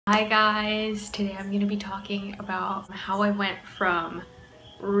Hi guys, today I'm going to be talking about how I went from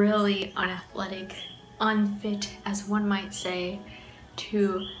really unathletic, unfit as one might say,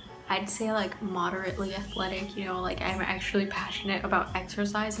 to I'd say like moderately athletic, like I'm actually passionate about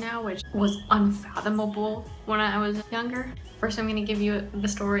exercise now, which was unfathomable when I was younger. First I'm going to give you the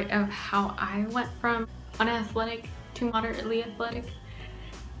story of how I went from unathletic to moderately athletic,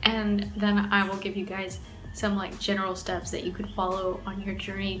 and then I will give you guys some like general steps that you could follow on your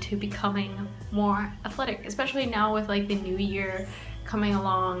journey to becoming more athletic, especially now with like the new year coming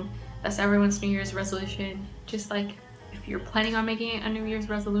along. That's everyone's New Year's resolution. Just like if you're planning on making a New Year's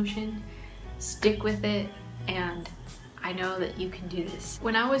resolution, stick with it, and I know that you can do this.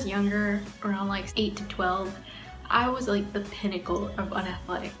 When I was younger, around like 8 to 12, I was like the pinnacle of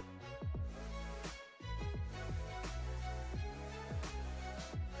unathletic.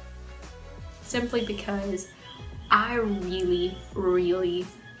 Simply because I really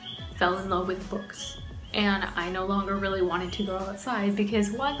fell in love with books, and I no longer really wanted to go outside,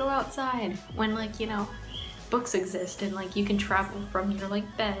 because why go outside when books exist and like you can travel from your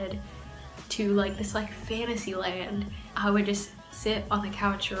like bed to like this like fantasy land. I would just sit on the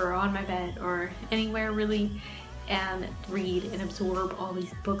couch or on my bed or anywhere really and read and absorb all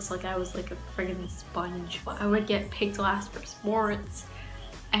these books like I was like a friggin' sponge. I would get picked last for sports,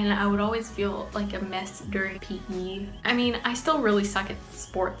 and I would always feel like a mess during PE. I mean, I still really suck at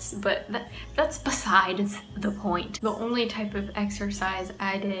sports, but that's besides the point. The only type of exercise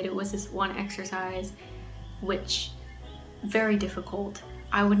I did was this one exercise, which very difficult.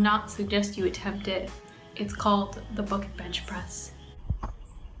 I would not suggest you attempt it. It's called the bucket bench press.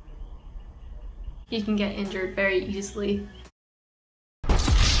 You can get injured very easily.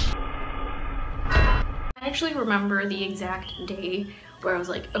 I actually remember the exact day where I was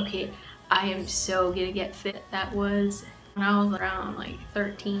like, okay, I am so gonna get fit. That was when I was around like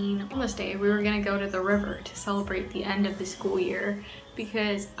 13. On this day, we were gonna go to the river to celebrate the end of the school year,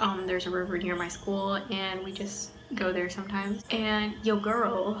 because there's a river near my school and we just go there sometimes. And your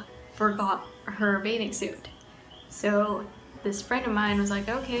girl forgot her bathing suit. So this friend of mine was like,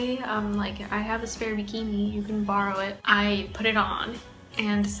 okay, I have a spare bikini, you can borrow it. I put it on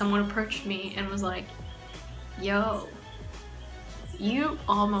and someone approached me and was like, yo, you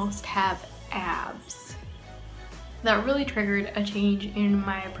almost have abs. That really triggered a change in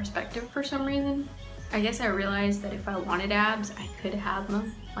my perspective for some reason. I guess I realized that if I wanted abs, I could have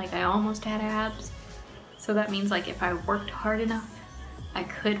them. Like, I almost had abs. So that means like if I worked hard enough, I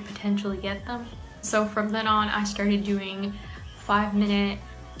could potentially get them. So from then on, I started doing 5-minute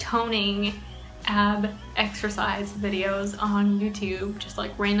toning ab exercise videos on YouTube, just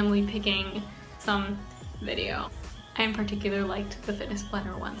like randomly picking some video. I in particular liked the fitness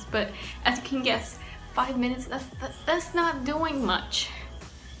planner ones, but as you can guess, 5 minutes, that's not doing much.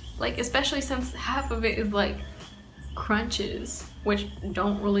 Like, especially since half of it is like crunches, which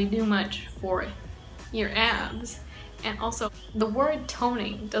don't really do much for your abs. And also, the word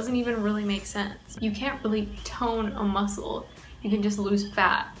toning doesn't even really make sense. You can't really tone a muscle. You can just lose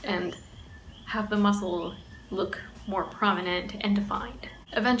fat and have the muscle look more prominent and defined.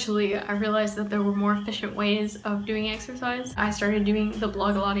 Eventually, I realized that there were more efficient ways of doing exercise. I started doing the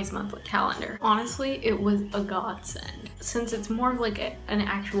Blogilates monthly calendar. Honestly, it was a godsend. Since it's more of like an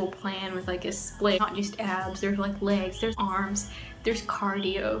actual plan with like a split, not just abs, there's like legs, there's arms, there's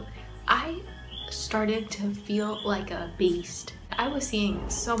cardio. I started to feel like a beast. I was seeing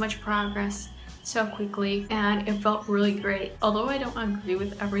so much progress so quickly, and it felt really great. Although I don't agree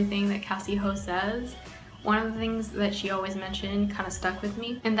with everything that Cassie Ho says, one of the things that she always mentioned kind of stuck with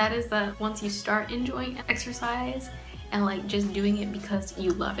me, and that is that once you start enjoying exercise and like just doing it because you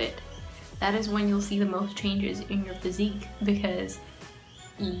love it, that is when you'll see the most changes in your physique, because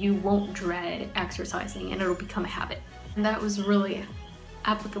you won't dread exercising and it'll become a habit. And that was really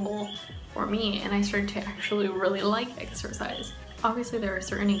applicable for me, and I started to actually really like exercise. Obviously there are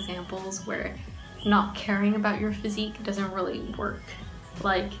certain examples where not caring about your physique doesn't really work.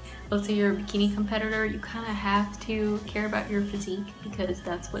 Like, let's say you're a bikini competitor, you kind of have to care about your physique because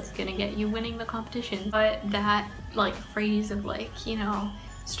that's what's gonna get you winning the competition. But that like phrase of like,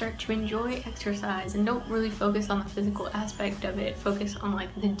 start to enjoy exercise and don't really focus on the physical aspect of it, focus on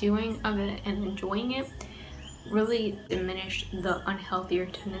like the doing of it and enjoying it, really diminished the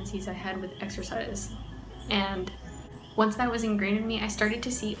unhealthier tendencies I had with exercise. And once that was ingrained in me, I started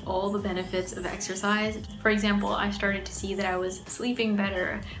to see all the benefits of exercise. For example, I started to see that I was sleeping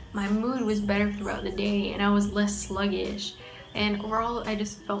better, my mood was better throughout the day, and I was less sluggish. And overall, I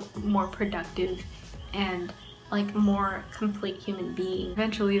just felt more productive and like more complete human being.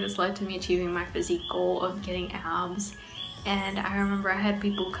 Eventually, this led to me achieving my physique goal of getting abs, And I remember I had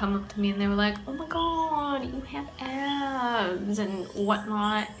people come up to me and they were like, oh my god, you have abs and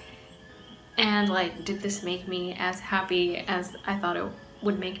whatnot. And like, did this make me as happy as I thought it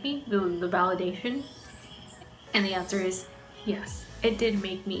would make me, the validation? And the answer is yes, it did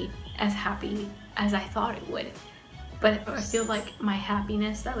make me as happy as I thought it would. But I feel like my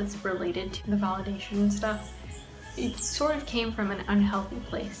happiness that was related to the validation and stuff, it sort of came from an unhealthy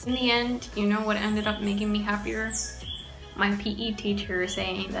place. In the end, you know what ended up making me happier? My PE teacher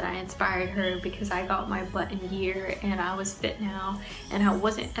saying that I inspired her because I got my butt in gear and I was fit now and I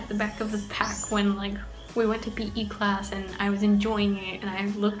wasn't at the back of the pack when like we went to PE class, and I was enjoying it and I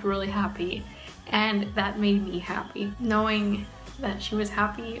looked really happy, and that made me happy. Knowing that she was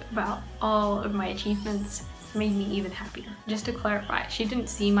happy about all of my achievements made me even happier. Just to clarify, she didn't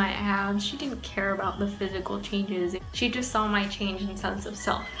see my abs, she didn't care about the physical changes, she just saw my change in sense of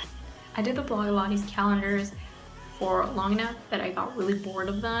self. I did the Blogilates calendars for long enough that I got really bored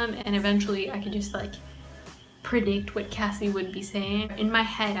of them, and eventually I could just like predict what Cassie would be saying. In my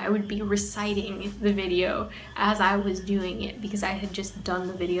head, I would be reciting the video as I was doing it because I had just done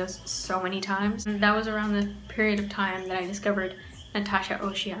the videos so many times. And that was around the period of time that I discovered Natasha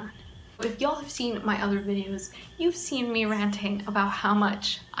Ocean. If y'all have seen my other videos, you've seen me ranting about how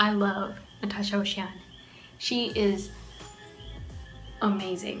much I love Natasha Ocean. She is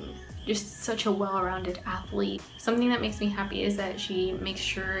amazing. Just such a well-rounded athlete. Something that makes me happy is that she makes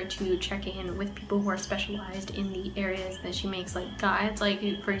sure to check in with people who are specialized in the areas that she makes like guides. Like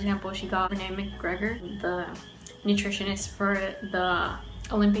for example, she got Renee McGregor, the nutritionist for the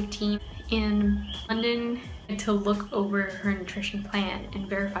Olympic team in London, to look over her nutrition plan and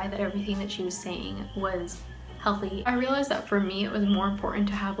verify that everything that she was saying was healthy. I realized that for me it was more important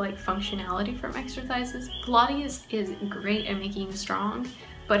to have like functionality from exercises. Pilates is great at making you strong,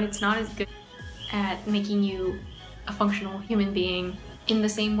 but it's not as good at making you a functional human being in the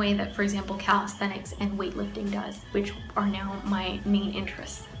same way that, for example, calisthenics and weightlifting does, which are now my main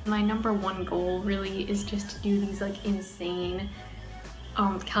interests. My number one goal really is just to do these like insane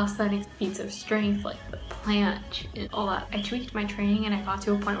calisthenics feats of strength, like the planche and all that. I tweaked my training and I got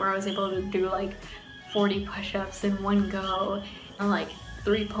to a point where I was able to do like 40 push-ups in one go and like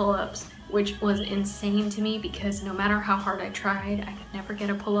 3 pull-ups, which was insane to me because no matter how hard I tried, I could never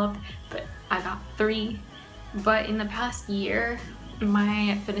get a pull-up, but I got 3. But in the past year,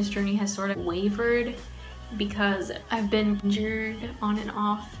 my fitness journey has sort of wavered because I've been injured on and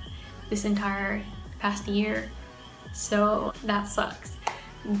off this entire past year, so that sucks.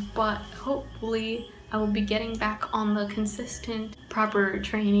 But hopefully I will be getting back on the consistent, proper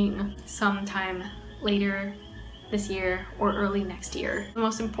training sometime later this year or early next year. The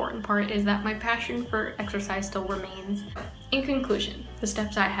most important part is that my passion for exercise still remains. In conclusion, the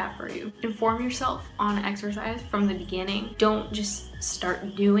steps I have for you: inform yourself on exercise from the beginning. Don't just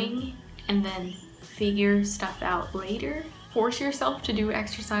start doing and then figure stuff out later. Force yourself to do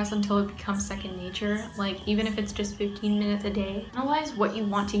exercise until it becomes second nature, like even if it's just 15 minutes a day. Analyze what you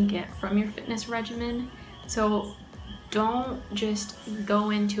want to get from your fitness regimen. So don't just go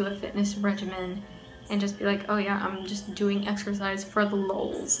into a fitness regimen and just be like, oh yeah, I'm just doing exercise for the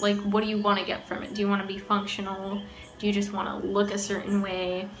lulz. Like, what do you want to get from it? Do you want to be functional? Do you just want to look a certain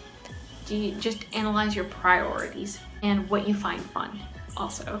way? Do you just analyze your priorities and what you find fun?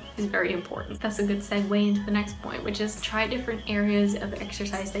 Also is very important. That's a good segue into the next point, which is try different areas of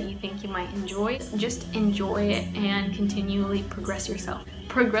exercise that you think you might enjoy. Just enjoy it and continually progress yourself.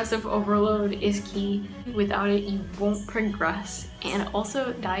 Progressive overload is key. Without it, you won't progress. And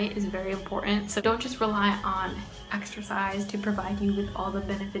also, diet is very important. So don't just rely on exercise to provide you with all the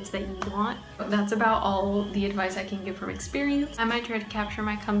benefits that you want. That's about all the advice I can give from experience. I might try to capture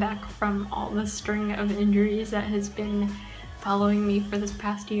my comeback from all the string of injuries that has been following me for this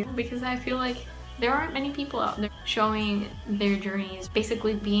past year, because I feel like there aren't many people out there showing their journeys,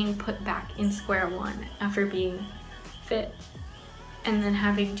 basically being put back in square one after being fit and then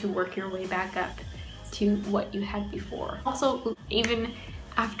having to work your way back up to what you had before. Also, even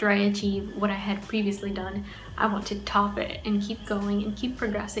after I achieve what I had previously done, I want to top it and keep going and keep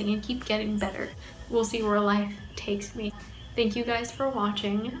progressing and keep getting better. We'll see where life takes me. Thank you guys for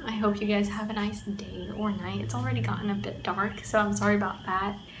watching. I hope you guys have a nice day or night. It's already gotten a bit dark, so I'm sorry about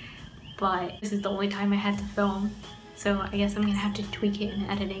that. But this is the only time I had to film, so I guess I'm gonna have to tweak it in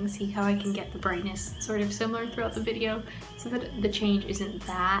editing, see how I can get the brightness sort of similar throughout the video so that the change isn't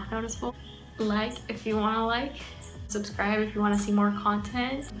that noticeable. Like if you wanna like, subscribe if you wanna see more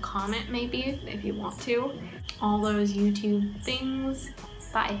content, comment maybe if you want to. All those YouTube things.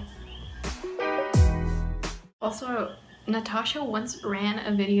 Bye. Also, Natasha once ran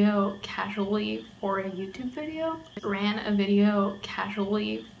a video casually for a YouTube video. Ran a video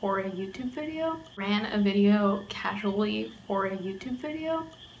casually for a YouTube video. Ran a video casually for a YouTube video.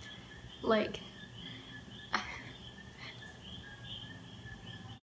 Like,